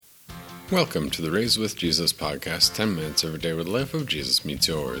Welcome to the Raised with Jesus podcast, 10 minutes every day where the life of Jesus meets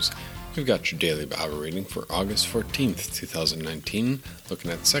yours. We've got your daily Bible reading for August 14th, 2019, looking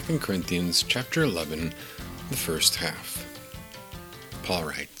at 2 Corinthians chapter 11, the first half. Paul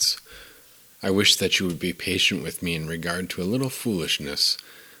writes, I wish that you would be patient with me in regard to a little foolishness,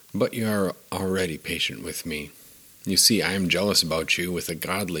 but you are already patient with me. You see, I am jealous about you with a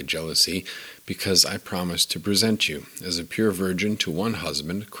godly jealousy, because I promised to present you as a pure virgin to one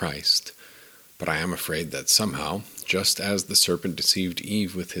husband, Christ. But I am afraid that somehow, just as the serpent deceived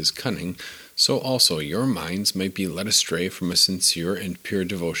Eve with his cunning, so also your minds might be led astray from a sincere and pure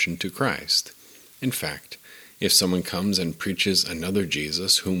devotion to Christ. In fact, if someone comes and preaches another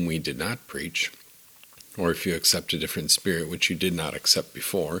Jesus whom we did not preach, or if you accept a different spirit which you did not accept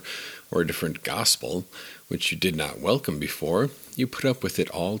before, or a different gospel which you did not welcome before, you put up with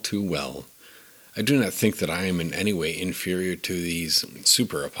it all too well. I do not think that I am in any way inferior to these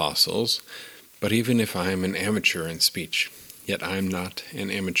super apostles, but even if I am an amateur in speech, yet I am not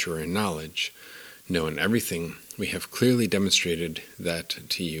an amateur in knowledge. No, in everything we have clearly demonstrated that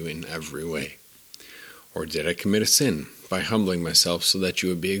to you in every way. Or did I commit a sin by humbling myself so that you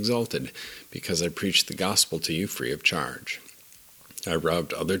would be exalted, because I preached the gospel to you free of charge? I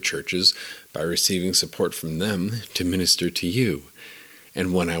robbed other churches by receiving support from them to minister to you.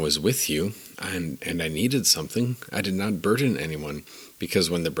 And when I was with you, and I needed something, I did not burden anyone, because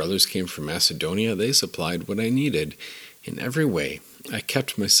when the brothers came from Macedonia, they supplied what I needed. In every way, I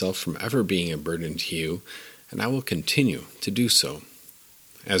kept myself from ever being a burden to you, and I will continue to do so.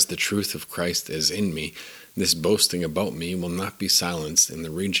 As the truth of Christ is in me, this boasting about me will not be silenced in the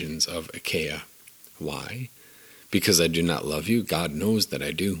regions of Achaia. Why? Because I do not love you? God knows that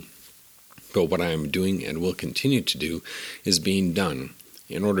I do. But what I am doing and will continue to do is being done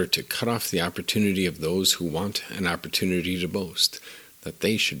in order to cut off the opportunity of those who want an opportunity to boast, that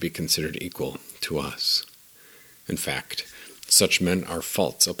they should be considered equal to us. In fact, such men are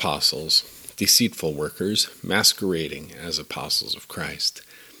false apostles, deceitful workers, masquerading as apostles of Christ.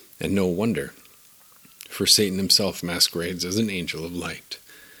 And no wonder, for Satan himself masquerades as an angel of light.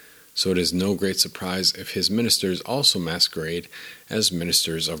 So it is no great surprise if his ministers also masquerade as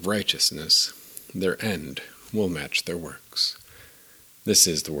ministers of righteousness. Their end will match their works. This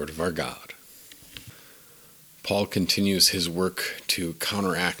is the word of our God. Paul continues his work to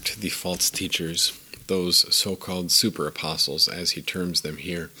counteract the false teachers, those so-called super apostles, as he terms them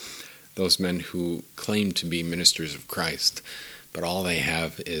here, those men who claim to be ministers of Christ, but all they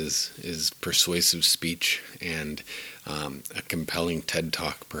have is persuasive speech and a compelling TED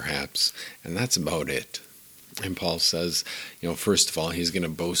Talk, perhaps, and that's about it. And Paul says, first of all, he's going to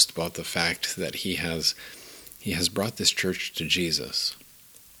boast about the fact that he has brought this church to Jesus.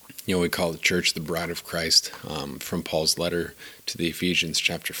 We call the church the bride of Christ from Paul's letter to the Ephesians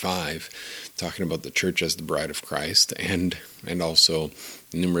chapter 5, talking about the church as the bride of Christ, and also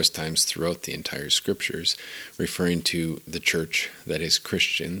numerous times throughout the entire scriptures, referring to the church that is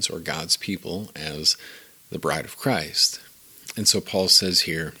Christians or God's people as the bride of Christ. And so Paul says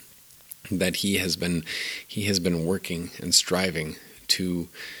here that he has been working and striving to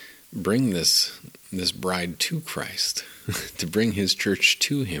bring this bride to Christ, to bring his church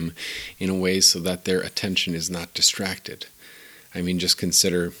to him in a way so that their attention is not distracted. I mean, just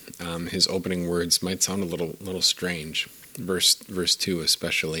consider his opening words might sound a little strange. Verse 2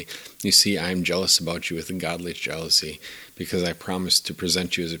 especially. You see, I am jealous about you with a godly jealousy, because I promised to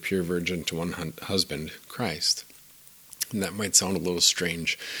present you as a pure virgin to one husband, Christ. And that might sound a little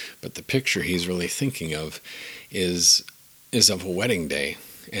strange, but the picture he's really thinking of is of a wedding day.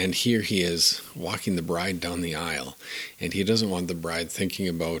 And here he is walking the bride down the aisle, and he doesn't want the bride thinking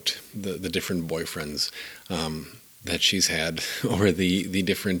about the different boyfriends that she's had, or the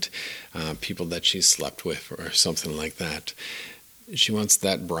different people that she's slept with, or something like that. He wants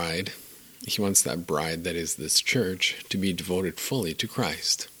that bride that is this church to be devoted fully to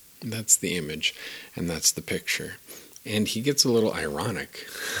Christ. That's the image, and that's the picture. And he gets a little ironic.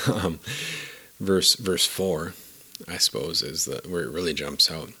 Verse 4, I suppose, is where it really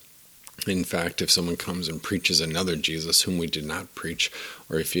jumps out. In fact, if someone comes and preaches another Jesus whom we did not preach,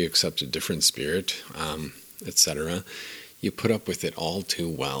 or if you accept a different spirit, etc., you put up with it all too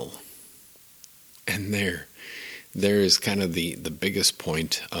well. And there is kind of the biggest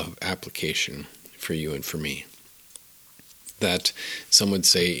point of application for you and for me. That some would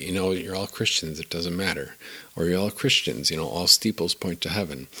say, you're all Christians, it doesn't matter. Or you're all Christians, all steeples point to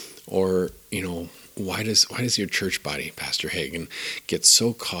heaven. Or, why does your church body, Pastor Hagen, get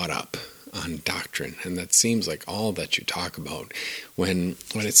so caught up on doctrine, and that seems like all that you talk about. When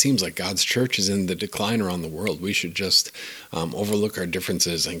it seems like God's church is in the decline around the world, we should just overlook our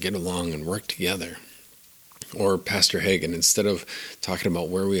differences and get along and work together. Or Pastor Hagen, instead of talking about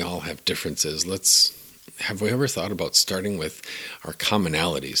where we all have differences, have we ever thought about starting with our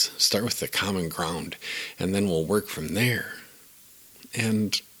commonalities? Start with the common ground, and then we'll work from there.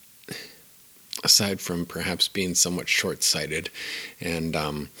 And aside from perhaps being somewhat short-sighted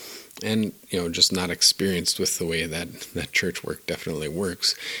and just not experienced with the way that church work definitely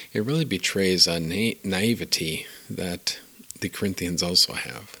works, it really betrays a naivety that the Corinthians also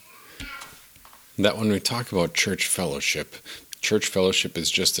have. That when we talk about church fellowship is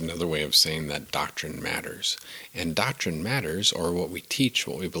just another way of saying that doctrine matters. And doctrine matters, or what we teach,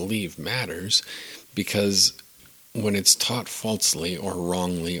 what we believe matters, because when it's taught falsely or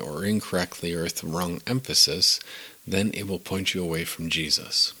wrongly or incorrectly or with the wrong emphasis, then it will point you away from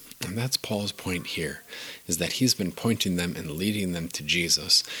Jesus. And that's Paul's point here, is that he's been pointing them and leading them to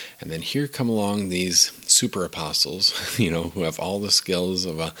Jesus. And then here come along these super apostles, who have all the skills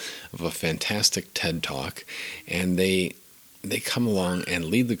of a fantastic TED Talk, and they come along and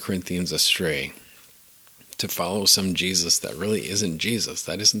lead the Corinthians astray to follow some Jesus that really isn't Jesus.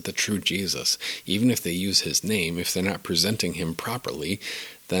 That isn't the true Jesus. Even if they use his name, if they're not presenting him properly,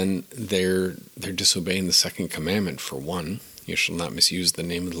 then they're disobeying the second commandment, for one. You shall not misuse the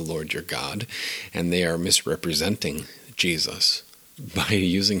name of the Lord your God. And they are misrepresenting Jesus by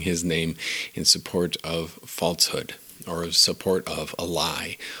using his name in support of falsehood, or in support of a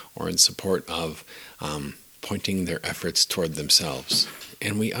lie, or in support of pointing their efforts toward themselves.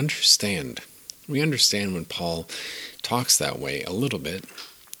 And we understand when Paul talks that way a little bit.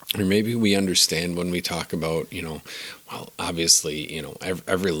 Or maybe we understand when we talk about, obviously,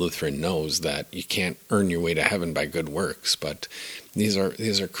 every Lutheran knows that you can't earn your way to heaven by good works, but these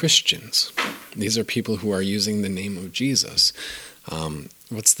are Christians. These are people who are using the name of Jesus.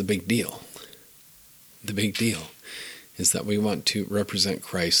 What's the big deal? The big deal is that we want to represent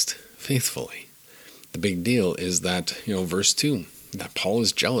Christ faithfully. The big deal is that, verse 2, that Paul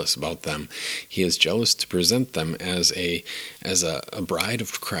is jealous about them. He is jealous to present them as a bride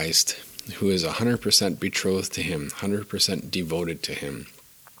of Christ who is 100% betrothed to him, 100% devoted to him.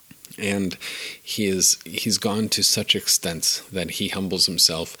 And he's gone to such extents that he humbles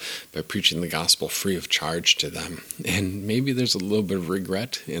himself by preaching the gospel free of charge to them. And maybe there's a little bit of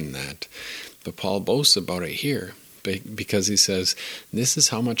regret in that. But Paul boasts about it here because he says, this is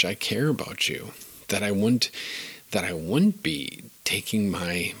how much I care about you, that I wouldn't be taking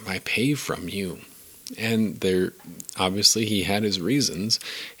my pay from you. And there, obviously, he had his reasons,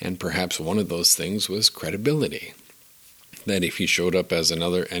 and perhaps one of those things was credibility. That if he showed up as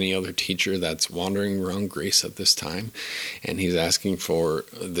any other teacher that's wandering around grace at this time, and he's asking for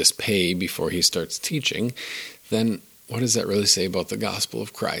this pay before he starts teaching, then what does that really say about the gospel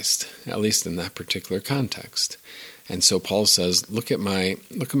of Christ, at least in that particular context? And so Paul says, look at my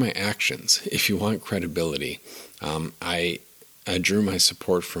actions. If you want credibility, I drew my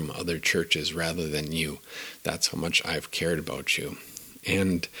support from other churches rather than you. That's how much I've cared about you.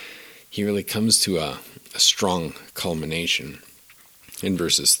 And he really comes to a strong culmination in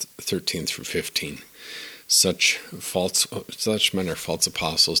verses 13 through 15. Such men are false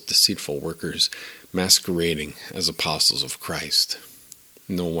apostles, deceitful workers, masquerading as apostles of Christ.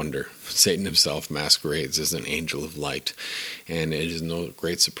 No wonder Satan himself masquerades as an angel of light, and it is no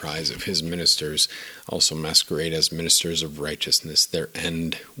great surprise if his ministers also masquerade as ministers of righteousness. Their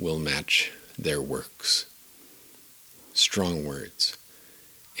end will match their works. Strong words,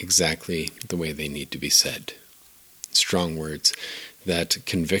 exactly the way they need to be said. Strong words that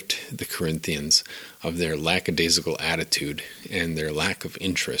convict the Corinthians of their lackadaisical attitude and their lack of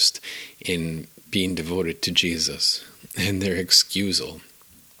interest in being devoted to Jesus, and their excusal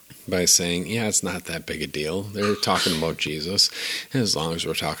by saying, it's not that big a deal. They're talking about Jesus. And as long as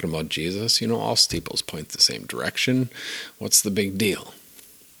we're talking about Jesus, all steeples point the same direction. What's the big deal?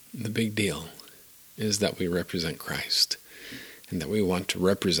 The big deal is that we represent Christ, and that we want to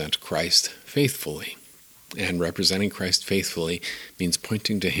represent Christ faithfully. And representing Christ faithfully means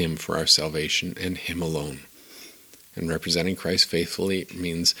pointing to him for our salvation and him alone. And representing Christ faithfully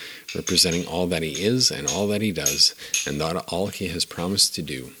means representing all that he is and all that he does, and all he has promised to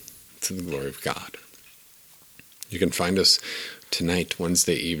do, to the glory of God. You can find us tonight,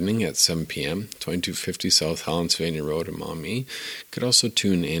 Wednesday evening at 7 p.m., 2250 South Hollandsvania Road in Maumee. You could also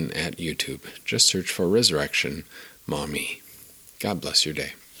tune in at YouTube. Just search for Resurrection Maumee. God bless your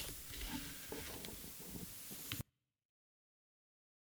day.